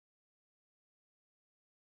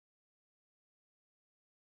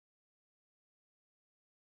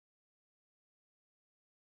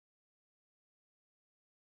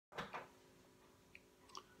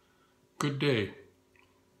Good day.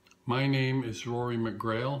 My name is Rory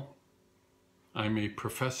McGreal. I'm a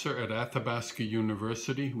professor at Athabasca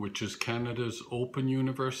University, which is Canada's open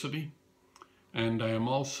university, and I am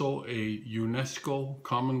also a UNESCO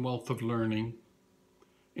Commonwealth of Learning,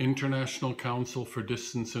 International Council for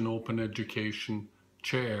Distance and Open Education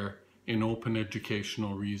Chair in Open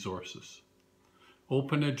Educational Resources.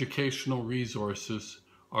 Open educational resources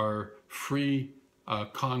are free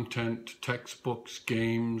content, textbooks,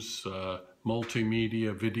 games,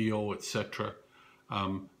 multimedia, video, etc.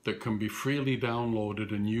 That can be freely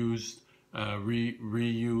downloaded and used,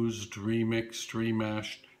 reused, remixed,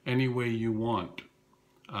 remashed, any way you want.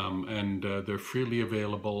 And they're freely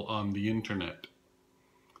available on the internet.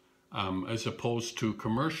 As opposed to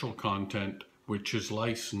commercial content, which is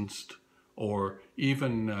licensed, or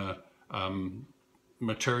even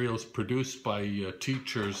materials produced by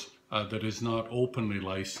teachers that is not openly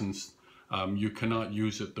licensed, you cannot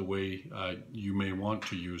use it the way you may want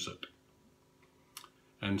to use it.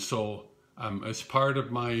 And so, as part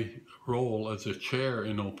of my role as a chair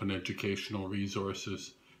in Open Educational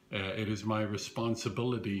Resources, it is my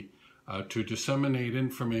responsibility to disseminate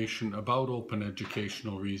information about open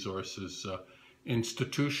educational resources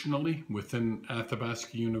institutionally within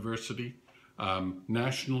Athabasca University,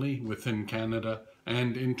 nationally within Canada,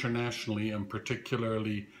 and internationally, and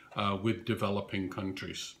particularly with developing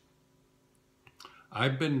countries.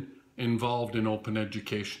 I've been involved in open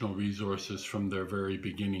educational resources from their very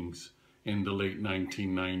beginnings in the late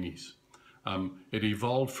 1990s. It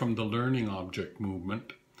evolved from the learning object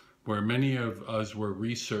movement, where many of us were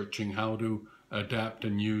researching how to adapt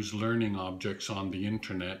and use learning objects on the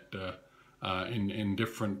internet in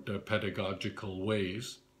different pedagogical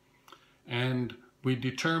ways. And we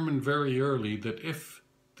determined very early that if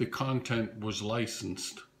the content was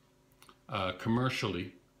licensed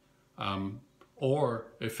commercially, or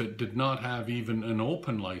if it did not have even an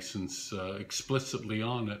open license explicitly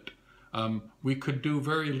on it, we could do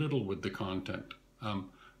very little with the content.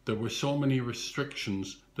 There were so many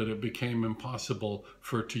restrictions that it became impossible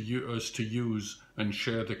for us to use and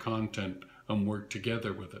share the content and work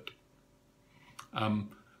together with it.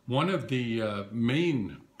 One of the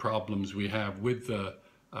main problems we have with the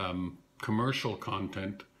commercial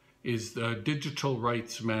content is the digital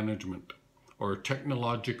rights management, or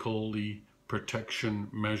technologically protection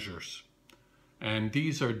measures. And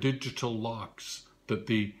these are digital locks that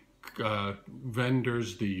the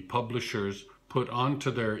vendors, the publishers, put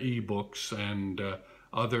onto their ebooks and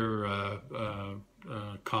other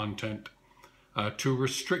content to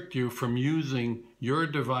restrict you from using your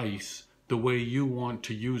device the way you want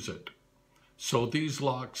to use it. So these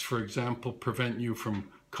locks, for example, prevent you from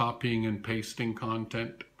copying and pasting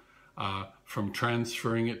content, from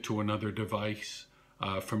transferring it to another device,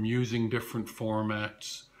 from using different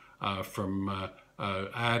formats, from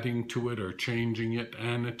adding to it or changing it,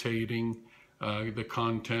 annotating the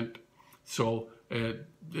content. So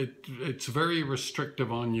it's very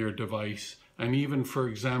restrictive on your device. And even, for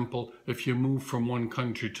example, if you move from one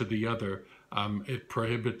country to the other, it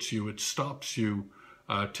prohibits you, it stops you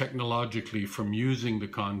technologically from using the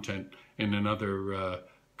content in another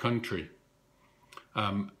country.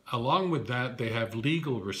 Along with that, they have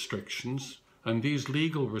legal restrictions, and these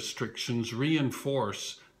legal restrictions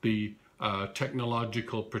reinforce the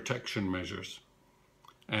technological protection measures.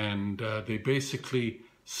 And they basically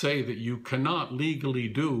say that you cannot legally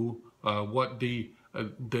do what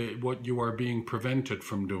you are being prevented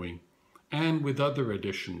from doing, and with other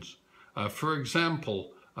additions. For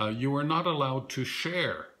example, you are not allowed to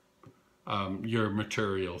share your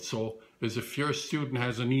material. So as if your student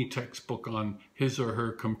has an e-textbook on his or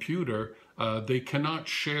her computer, they cannot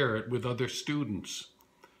share it with other students.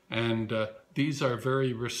 And these are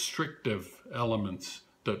very restrictive elements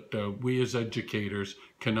that we as educators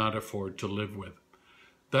cannot afford to live with.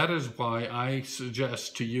 That is why I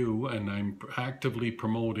suggest to you, and I'm actively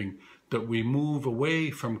promoting, that we move away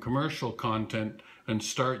from commercial content and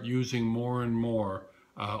start using more and more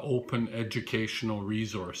open educational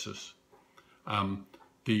resources.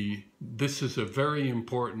 This is a very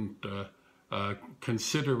important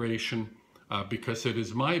consideration because it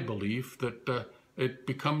is my belief that it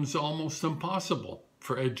becomes almost impossible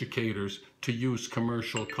for educators to use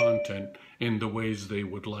commercial content in the ways they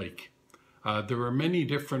would like. There are many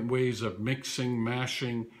different ways of mixing,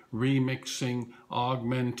 mashing, remixing,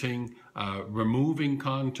 augmenting, removing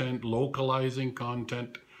content, localizing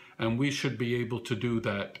content, and we should be able to do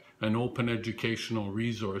that, and open educational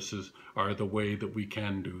resources are the way that we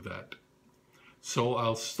can do that. So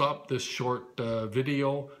I'll stop this short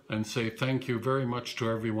video and say thank you very much to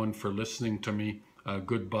everyone for listening to me.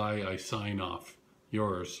 Goodbye, I sign off.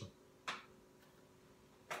 Yours.